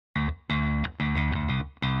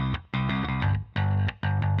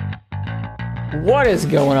What is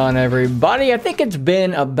going on, everybody? I think it's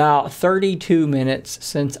been about 32 minutes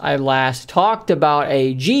since I last talked about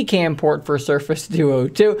a Gcam port for Surface Duo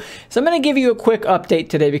 2. So I'm going to give you a quick update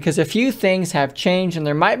today because a few things have changed and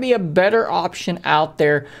there might be a better option out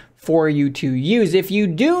there for you to use. If you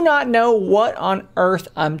do not know what on earth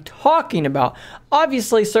I'm talking about,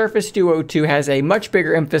 obviously Surface Duo 2 has a much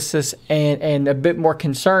bigger emphasis and a bit more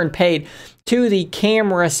concern paid to the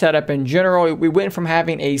camera setup in general. We went from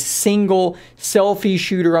having a single selfie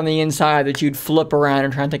shooter on the inside that you'd flip around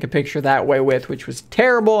and try and take a picture that way with, which was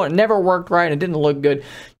terrible and never worked right and it didn't look good,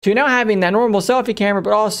 to now having that normal selfie camera,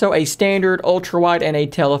 but also a standard ultra wide and a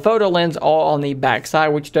telephoto lens all on the back side,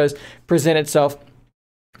 which does present itself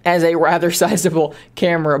as a rather sizable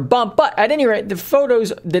camera bump. But at any rate, the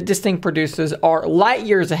photos that this thing produces are light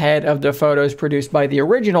years ahead of the photos produced by the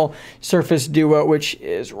original Surface Duo, which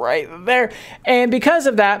is right there. And because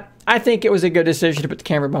of that, I think it was a good decision to put the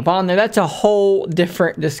camera bump on there. That's a whole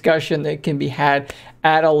different discussion that can be had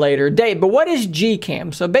at a later date. But what is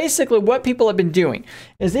Gcam? So basically what people have been doing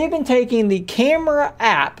is they've been taking the camera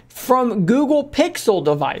app from Google Pixel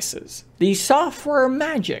devices, the software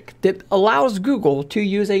magic that allows Google to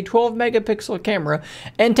use a 12 megapixel camera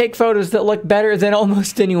and take photos that look better than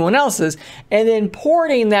almost anyone else's, and then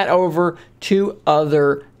porting that over to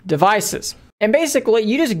other devices. And basically,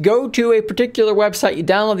 you just go to a particular website, you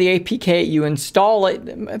download the APK, you install it.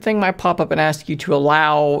 A thing might pop up and ask you to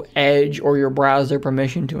allow Edge or your browser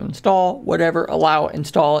permission to install, whatever, allow it,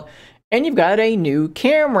 install it. And you've got a new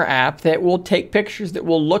camera app that will take pictures that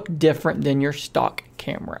will look different than your stock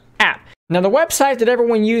camera app. Now, the website that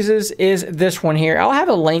everyone uses is this one here. I'll have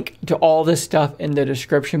a link to all this stuff in the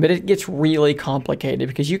description, but it gets really complicated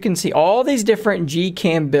because you can see all these different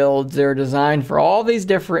Gcam builds. They're designed for all these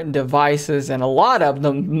different devices, and a lot of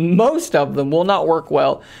them, most of them, will not work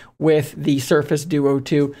well with the Surface Duo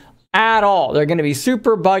 2 at all. They're going to be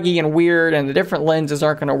super buggy and weird, and the different lenses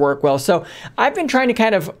aren't going to work well. So I've been trying to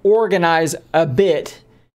kind of organize a bit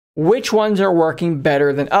which ones are working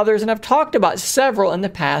better than others, and I've talked about several in the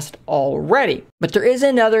past already. But there is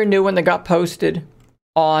another new one that got posted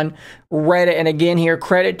on Reddit, and again here,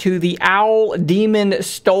 credit to the Owl Demon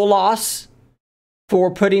Stolos for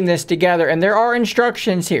putting this together. And there are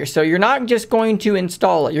instructions here, so you're not just going to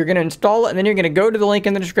install it. You're going to install it, and then you're going to go to the link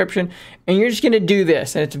in the description, and you're just going to do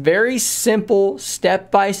this. And it's very simple,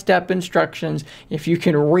 step-by-step instructions. If you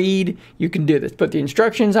can read, you can do this. Put the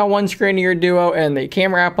instructions on one screen of your Duo and the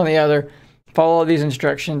camera app on the other. Follow these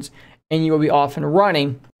instructions, and you will be off and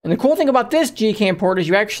running. And the cool thing about this Gcam port is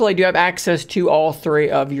you actually do have access to all three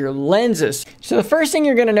of your lenses. So the first thing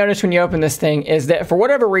you're going to notice when you open this thing is that for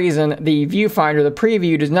whatever reason, the viewfinder, the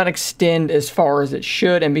preview, does not extend as far as it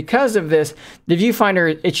should. And because of this, the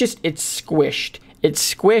viewfinder, it's squished.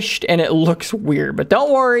 It's squished and it looks weird. But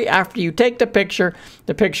don't worry, after you take the picture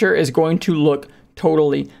is going to look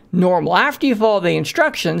totally normal. After you follow the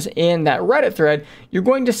instructions in that Reddit thread, you're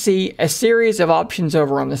going to see a series of options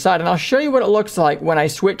over on the side, and I'll show you what it looks like when I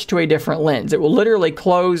switch to a different lens. It will literally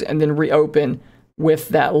close and then reopen with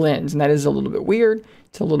that lens, and that is a little bit weird.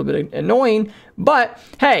 It's a little bit annoying, but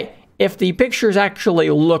hey, if the pictures actually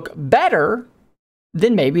look better,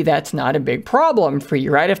 then maybe that's not a big problem for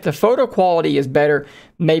you, right? If the photo quality is better,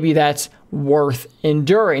 maybe that's worth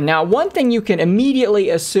enduring. Now, one thing you can immediately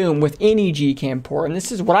assume with any Gcam port, and this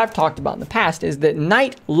is what I've talked about in the past, is that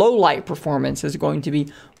night low light performance is going to be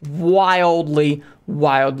wildly,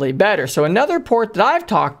 wildly better. So another port that I've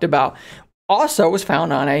talked about also was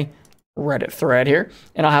found on a Reddit thread here,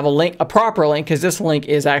 and I'll have a link, a proper link, because this link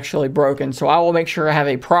is actually broken. So I will make sure I have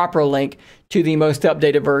a proper link to the most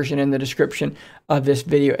updated version in the description of this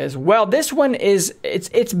video as well. This one is,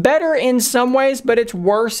 it's better in some ways, but it's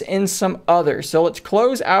worse in some others. So let's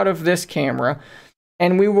close out of this camera,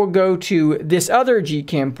 and we will go to this other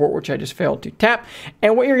Gcam port, which I just failed to tap.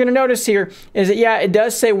 And what you're going to notice here is that, yeah, it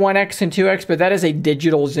does say 1x and 2x, but that is a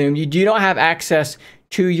digital zoom. You do not have access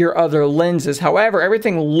to your other lenses. However,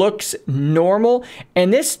 everything looks normal,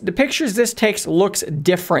 and the pictures this takes looks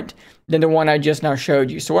different than the one I just now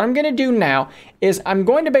showed you. So what I'm going to do now is I'm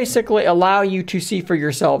going to basically allow you to see for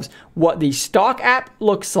yourselves what the stock app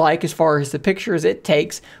looks like as far as the pictures it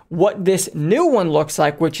takes, what this new one looks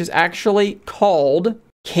like, which is actually called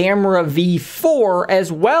Camera V4,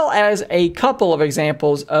 as well as a couple of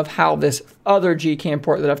examples of how this other Gcam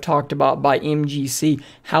port that I've talked about by MGC,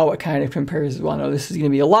 how it kind of compares as well. I know this is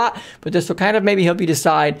going to be a lot, but this will kind of maybe help you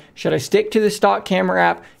decide, should I stick to the stock camera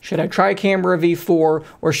app? Should I try Camera V4?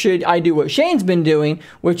 Or should I do what Shane's been doing,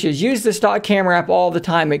 which is use the stock camera app all the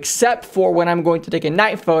time, except for when I'm going to take a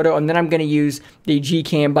night photo, and then I'm going to use the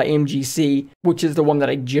Gcam by MGC, which is the one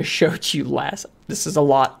that I just showed you last. This is a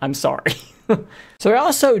lot. I'm sorry. So I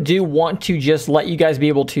also do want to just let you guys be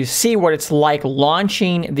able to see what it's like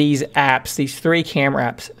launching these apps, these 3 camera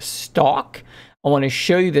apps stock. I want to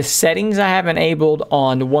show you the settings I have enabled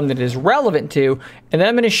on the one that is relevant to, and then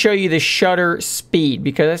I'm going to show you the shutter speed,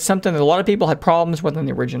 because that's something that a lot of people had problems with on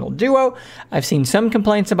the original Duo. I've seen some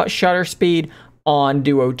complaints about shutter speed on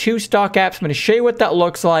Duo 2 stock apps. I'm going to show you what that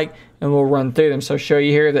looks like, and we'll run through them. So I'll show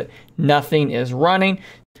you here that nothing is running.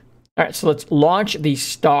 All right, so let's launch the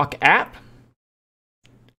stock app.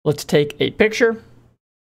 Let's take a picture.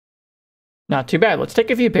 Not too bad. Let's take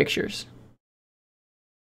a few pictures.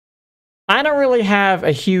 I don't really have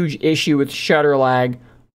a huge issue with shutter lag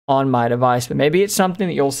on my device, but maybe it's something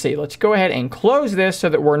that you'll see. Let's go ahead and close this so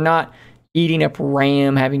that we're not eating up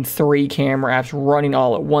RAM, having 3 camera apps running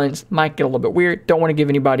all at once. Might get a little bit weird. Don't want to give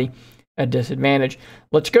anybody a disadvantage.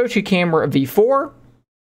 Let's go to camera V4.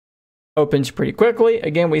 Opens pretty quickly.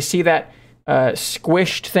 Again, we see that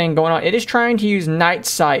squished thing going on. It is trying to use night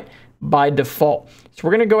sight by default. So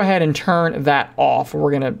we're going to go ahead and turn that off.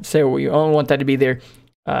 We're going to say we only want that to be there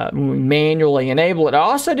when we manually enable it. I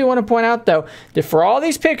also do want to point out, though, that for all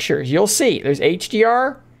these pictures, you'll see there's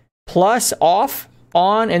HDR plus off,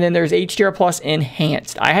 on, and then there's HDR plus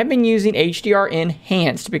enhanced. I have been using HDR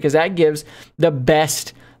enhanced because that gives the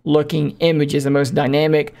best looking images, the most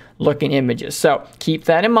dynamic looking images. So keep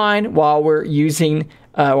that in mind while we're using,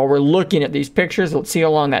 while we're looking at these pictures. Let's see how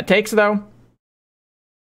long that takes, though.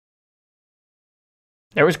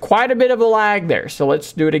 There was quite a bit of a lag there, so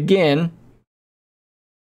let's do it again.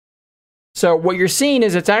 So what you're seeing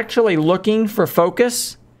is it's actually looking for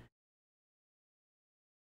focus,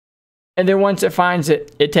 and then once it finds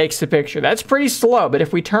it, it takes the picture. That's pretty slow, but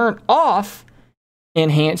if we turn off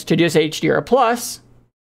enhanced to just HDR plus,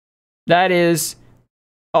 that is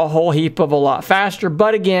a whole heap of a lot faster.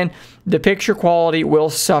 But again, the picture quality will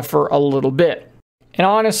suffer a little bit. And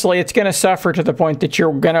honestly, it's going to suffer to the point that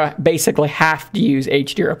you're going to basically have to use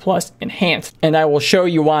HDR plus enhanced. And I will show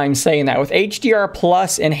you why I'm saying that. With HDR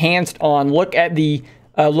plus enhanced on, look at the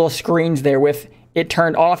little screens there with it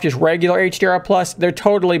turned off, just regular HDR plus, they're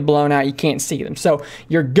totally blown out. You can't see them. So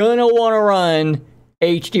you're going to want to run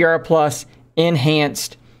HDR plus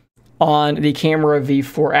enhanced on the Camera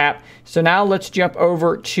V4 app. So now let's jump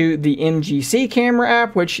over to the MGC camera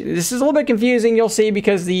app, which this is a little bit confusing, you'll see,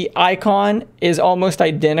 because the icon is almost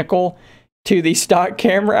identical to the stock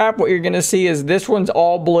camera app. What you're going to see is this one's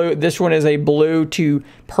all blue. This one is a blue to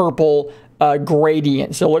purple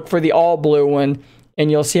gradient. So look for the all blue one, and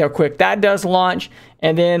you'll see how quick that does launch.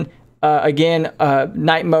 And then again,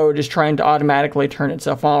 night mode is trying to automatically turn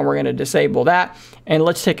itself on. We're going to disable that. And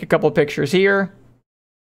let's take a couple pictures here.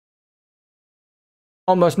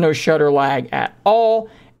 Almost no shutter lag at all.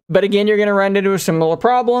 But again, you're going to run into a similar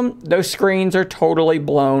problem. Those screens are totally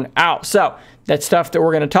blown out. So that's stuff that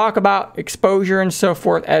we're going to talk about, exposure and so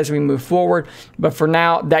forth, as we move forward. But for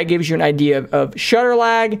now, that gives you an idea of shutter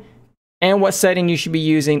lag and what setting you should be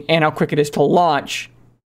using and how quick it is to launch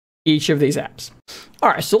each of these apps. All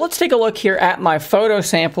right, so let's take a look here at my photo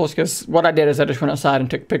samples, because what I did is I just went outside and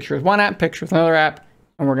took pictures with one app, pictures with another app,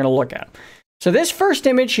 and we're going to look at them. So this first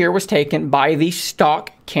image here was taken by the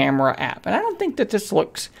stock camera app, and I don't think that this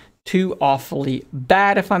looks too awfully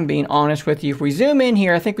bad, if I'm being honest with you. If we zoom in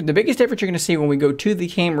here, I think the biggest difference you're going to see when we go to the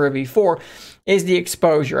Camera V4 is the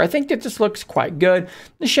exposure. I think that this looks quite good.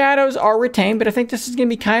 The shadows are retained, but I think this is going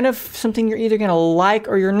to be kind of something you're either going to like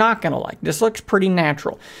or you're not going to like. This looks pretty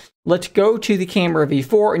natural. Let's go to the Camera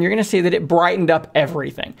V4, and you're going to see that it brightened up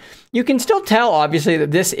everything. You can still tell, obviously,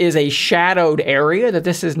 that this is a shadowed area, that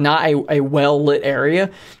this is not a well-lit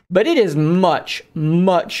area, but it is much,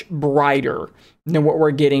 much brighter than what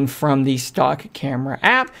we're getting from the stock camera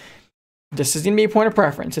app. This is going to be a point of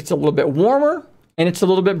preference. It's a little bit warmer, and it's a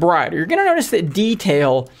little bit brighter. You're going to notice that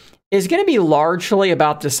detail is going to be largely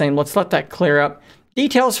about the same. Let's let that clear up.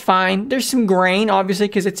 Detail's fine. There's some grain, obviously,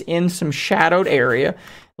 because it's in some shadowed area.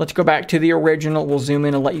 Let's go back to the original. We'll zoom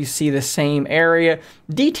in and let you see the same area.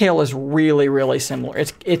 Detail is really, really similar.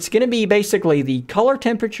 It's going to be basically the color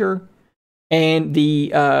temperature and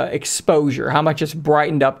the exposure, how much it's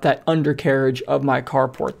brightened up that undercarriage of my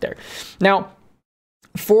carport there. Now,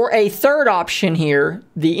 for a third option here,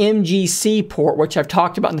 the MGC port, which I've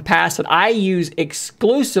talked about in the past that I use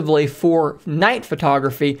exclusively for night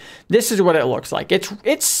photography, this is what it looks like.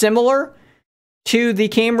 It's similar to the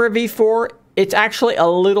Camera V4. It's actually a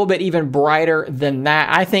little bit even brighter than that.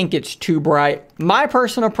 I think it's too bright. My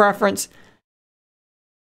personal preference,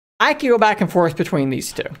 I could go back and forth between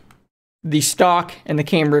these two. The stock and the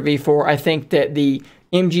Camera V4. I think that the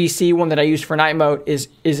MGC one that I use for night mode is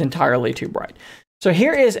entirely too bright. So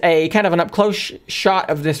here is a kind of an up-close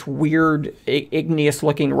shot of this weird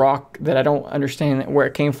igneous-looking rock that I don't understand where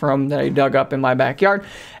it came from that I dug up in my backyard.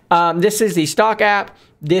 This is the stock app.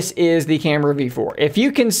 This is the Camera V4. If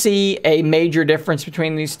you can see a major difference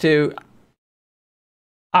between these two,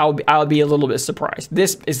 I'll be a little bit surprised.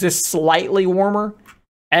 Is this slightly warmer?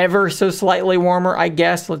 Ever so slightly warmer, I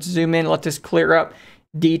guess. Let's zoom in, let this clear up.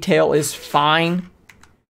 Detail is fine.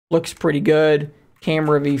 Looks pretty good.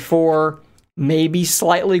 Camera V4, maybe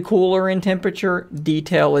slightly cooler in temperature.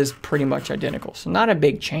 Detail is pretty much identical. So not a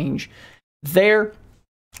big change there.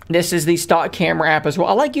 This is the stock camera app as well.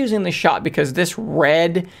 I like using the shot because this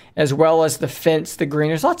red, as well as the fence, the green,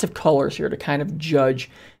 there's lots of colors here to kind of judge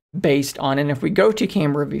based on. And if we go to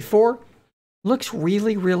Camera V4, looks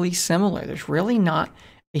really, really similar. There's really not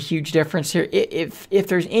a huge difference here. If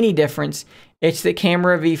there's any difference, it's that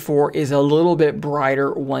Camera V4 is a little bit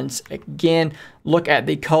brighter once again. Look at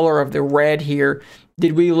the color of the red here.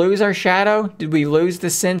 Did we lose our shadow? Did we lose the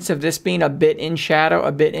sense of this being a bit in shadow,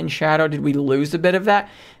 a bit in shadow? Did we lose a bit of that?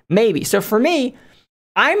 Maybe. So for me,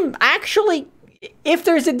 I'm actually, if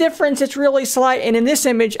there's a difference, it's really slight. And in this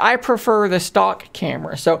image, I prefer the stock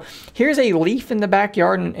camera. So here's a leaf in the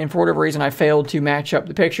backyard, and for whatever reason, I failed to match up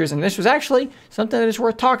the pictures. And this was actually something that is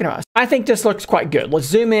worth talking about. I think this looks quite good. Let's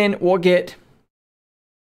zoom in. We'll get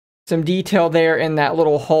some detail there in that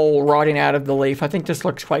little hole rotting out of the leaf. I think this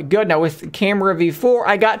looks quite good. Now with Camera V4,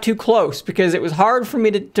 I got too close because it was hard for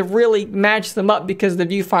me to really match them up because the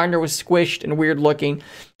viewfinder was squished and weird looking.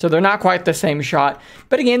 So they're not quite the same shot.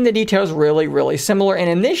 But again, the detail is really, really similar. And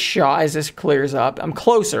in this shot, as this clears up, I'm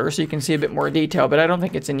closer so you can see a bit more detail, but I don't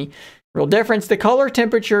think it's any real difference. The color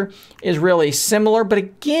temperature is really similar, but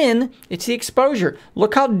again, it's the exposure.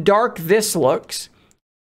 Look how dark this looks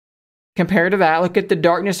compared to that. Look at the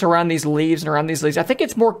darkness around these leaves and around these leaves. I think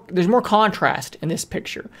it's more, there's more contrast in this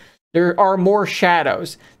picture. There are more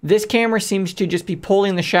shadows. This camera seems to just be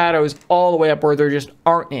pulling the shadows all the way up where there just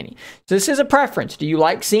aren't any. So this is a preference. Do you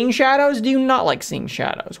like seeing shadows? Do you not like seeing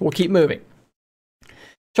shadows? We'll keep moving.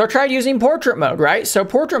 So I tried using portrait mode, right? So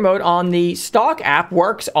portrait mode on the stock app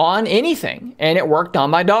works on anything, and it worked on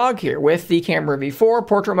my dog here. With the Camera V4,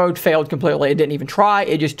 portrait mode failed completely. It didn't even try.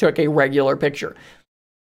 It just took a regular picture.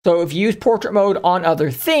 So if you use portrait mode on other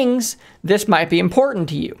things, this might be important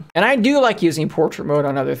to you. And I do like using portrait mode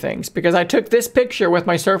on other things because I took this picture with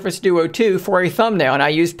my Surface Duo 2 for a thumbnail and I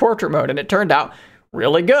used portrait mode and it turned out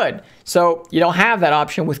really good. So you don't have that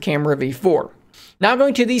option with Camera V4. Now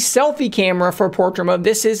going to the selfie camera for portrait mode.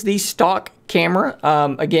 This is the stock camera.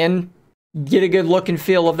 Again, get a good look and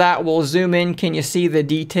feel of that. We'll zoom in. Can you see the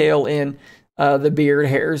detail in the beard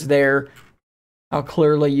hairs there? How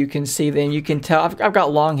clearly you can see then. You can tell I've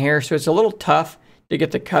got long hair, so it's a little tough to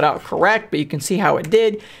get the cutout correct, but you can see how it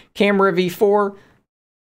did. Camera V4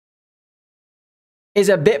 is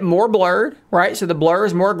a bit more blurred, right? So the blur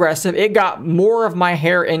is more aggressive. It got more of my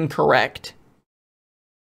hair incorrect.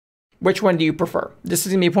 Which one do you prefer? This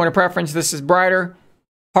is gonna be a point of preference. This is brighter,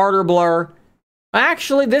 harder blur.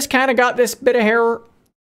 Actually, this kind of got this bit of hair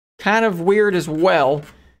kind of weird as well.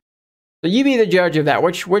 So you be the judge of that.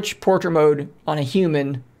 Which portrait mode on a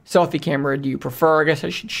human selfie camera do you prefer? I guess I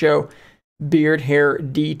should show beard hair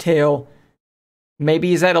detail.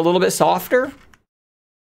 Maybe is that a little bit softer?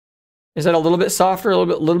 Is that a little bit softer, a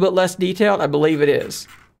little bit less detailed? I believe it is.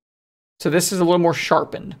 So this is a little more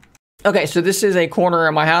sharpened. Okay, so this is a corner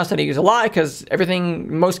in my house that I use a lot because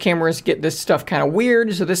most cameras get this stuff kind of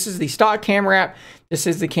weird. So this is the stock camera app. This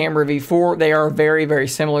is the Camera V4. They are very, very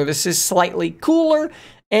similar. This is slightly cooler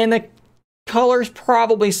and the color's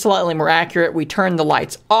probably slightly more accurate. We turn the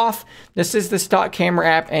lights off. This is the stock camera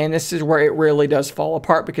app, and this is where it really does fall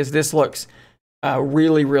apart because this looks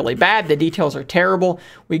really, really bad. The details are terrible.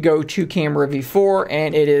 We go to Camera V4,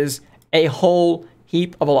 and it is a whole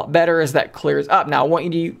heap of a lot better as that clears up. Now, I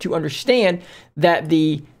want you to understand that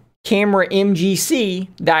the camera MGC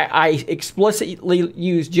that I explicitly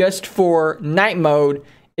use just for night mode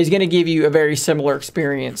is going to give you a very similar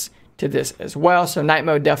experience to this as well. So night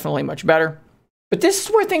mode definitely much better. But this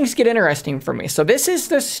is where things get interesting for me. So this is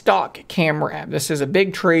the stock camera app. This is a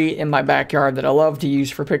big tree in my backyard that I love to use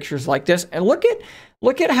for pictures like this. And look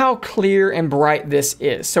at how clear and bright this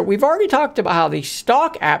is. So we've already talked about how the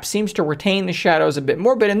stock app seems to retain the shadows a bit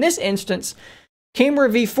more, but in this instance, Camera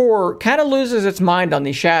V4 kind of loses its mind on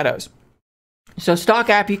these shadows. So stock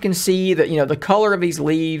app, you can see that, the color of these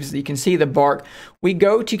leaves, you can see the bark. We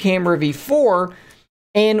go to Camera V4,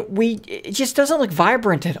 and it just doesn't look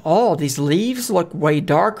vibrant at all. These leaves look way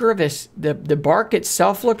darker. The bark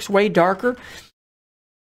itself looks way darker.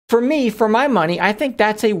 for me, for my money, I think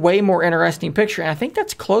that's a way more interesting picture, and I think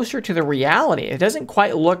that's closer to the reality. It doesn't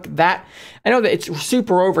quite look that, I know that it's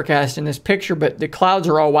super overcast in this picture, but the clouds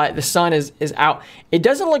are all white, the sun is out. It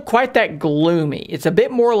doesn't look quite that gloomy. It's a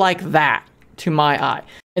bit more like that to my eye.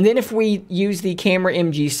 And then if we use the camera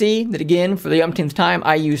MGC, that again, for the umpteenth time,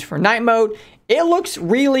 I use for night mode, it looks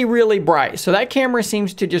really, really bright. So that camera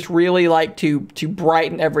seems to just really like to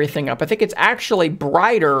brighten everything up. I think it's actually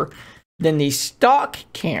brighter than the stock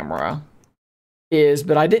camera is,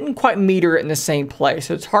 but I didn't quite meter it in the same place.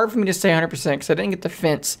 So it's hard for me to say 100% because I didn't get the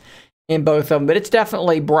fence in both of them, but it's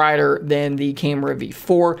definitely brighter than the Camera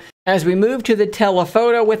V4. As we move to the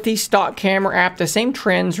telephoto with the stock camera app, the same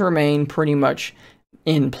trends remain pretty much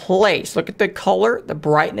in place. Look at the color, the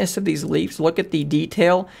brightness of these leaves. Look at the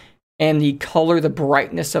detail and the color, the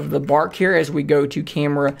brightness of the bark here as we go to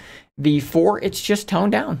Camera V4. It's just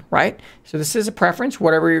toned down, right? So this is a preference,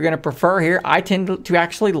 whatever you're going to prefer here. I tend to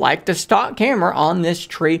actually like the stock camera on this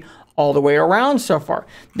tree all the way around so far.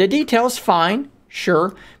 The detail's fine,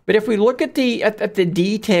 sure, but if we look at the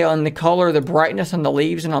detail and the color, the brightness on the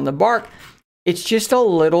leaves and on the bark, it's just a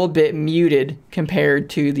little bit muted compared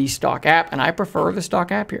to the stock app, and I prefer the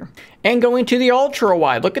stock app here. And going to the ultra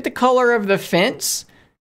wide, look at the color of the fence.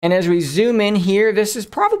 And as we zoom in here, this is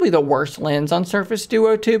probably the worst lens on Surface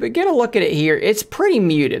Duo 2, but get a look at it here. It's pretty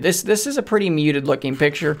muted. This is a pretty muted looking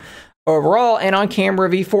picture overall, and on Camera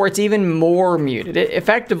V4, it's even more muted.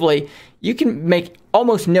 Effectively, you can make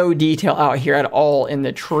almost no detail out here at all in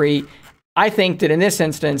the tree. I think that in this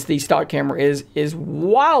instance, the stock camera is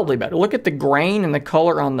wildly better. Look at the grain and the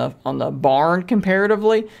color on the barn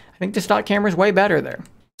comparatively. I think the stock camera is way better there.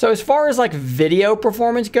 So as far as like video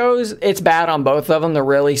performance goes, it's bad on both of them. They're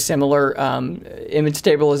really similar. Image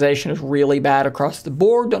stabilization is really bad across the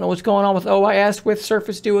board. Don't know what's going on with OIS with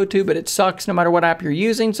Surface Duo 2, but it sucks no matter what app you're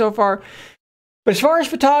using so far. But as far as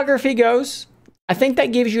photography goes, I think that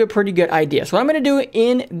gives you a pretty good idea. So what I'm going to do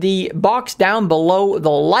in the box down below the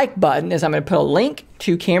like button is I'm going to put a link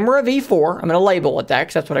to Camera V4. I'm going to label it that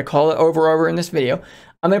because that's what I call it over in this video.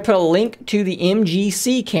 I'm going to put a link to the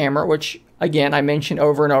MGC camera, which again, I mentioned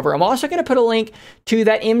over and over. I'm also going to put a link to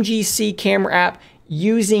that MGC camera app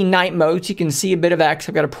using night mode so you can see a bit of that because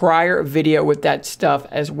I've got a prior video with that stuff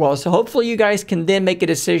as well. So hopefully you guys can then make a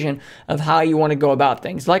decision of how you want to go about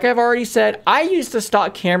things. Like I've already said, I use the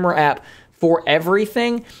stock camera app for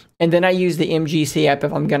everything, and then I use the MGC app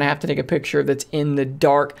if I'm going to have to take a picture that's in the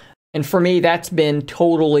dark. And for me, that's been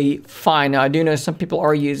totally fine. Now, I do know some people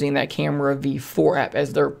are using that Camera V4 app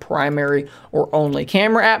as their primary or only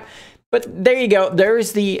camera app. But there you go.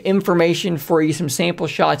 There's the information for you, some sample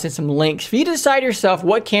shots and some links for you to decide yourself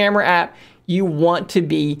what camera app you want to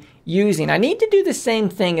be using. I need to do the same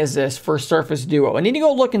thing as this for Surface Duo. I need to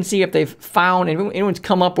go look and see if they've found, anyone's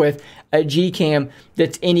come up with a Gcam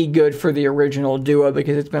that's any good for the original Duo,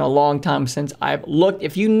 because it's been a long time since I've looked.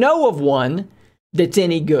 If you know of one that's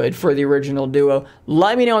any good for the original Duo,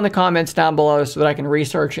 let me know in the comments down below so that I can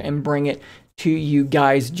research it and bring it to you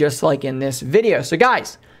guys just like in this video. So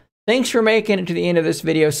guys, thanks for making it to the end of this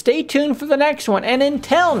video. Stay tuned for the next one, and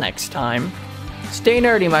until next time, stay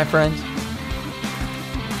nerdy, my friends.